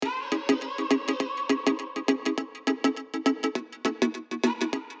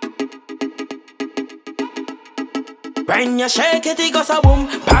When you shake it, it goes a boom,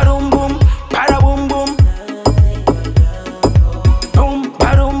 ba-dum boom, ba-da-boom boom. Boom,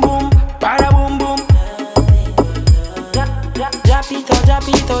 ba-dum boom, ba-da-boom boom. Drop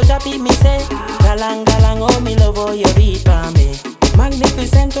it, me say. Galang, galang, oh me love how you beat for me.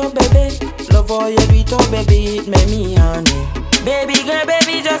 Magnificent, oh baby, love how you beat, oh baby, it make me honey. Baby girl,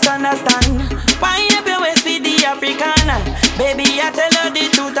 baby, just understand. Wind up your waist with the Africana. Baby, I tell you the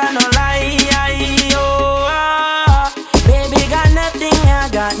truth and no lie. Oh, ah. Baby, got nothing, I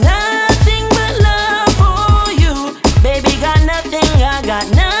got nothing but love for you. Baby, got nothing, I got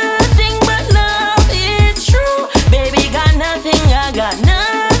nothing but love. It's true. Baby, got nothing, I got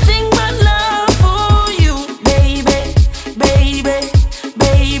nothing but love for you. Baby, baby,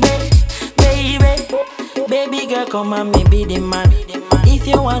 baby, baby. Baby girl, come and me be the man. If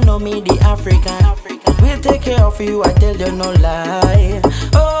you want know me, the African, we'll take care of you, I tell you no lie.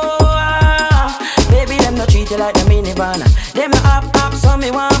 Oh, ah, baby, them no treat you like the minivan. Them no up, so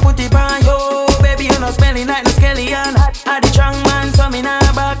me want put it on yo. Baby, you no smelling like no skeleton. I the strong man, so me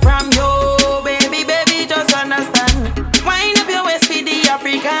not back from yo. Baby, baby, just understand. Wind up your waist for the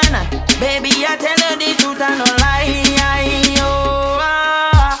African. Baby, I tell you the truth and no lie. Oh,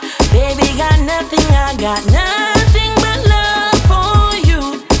 ah, baby, got nothing, I got nothing but love for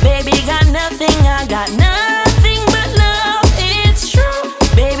you. Baby, got nothing, I got nothing but love. It's true.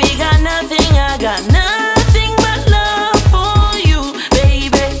 Baby, got nothing, I got nothing but love for you.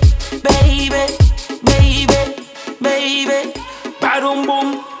 Baby, baby, baby, baby. Ba-dum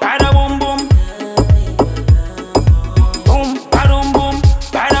boom, ba-da-boom boom. Boom, ba-dum boom,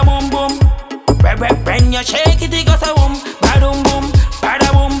 ba-da-boom boom. When you shake it, it goes a boom. Ba-dum boom,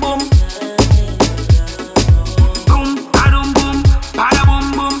 ba-da-boom boom. Boom, ba-dum boom, ba-da-boom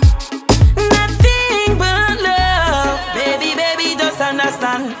boom. Nothing but love. Baby, baby, just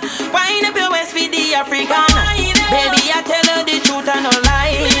understand.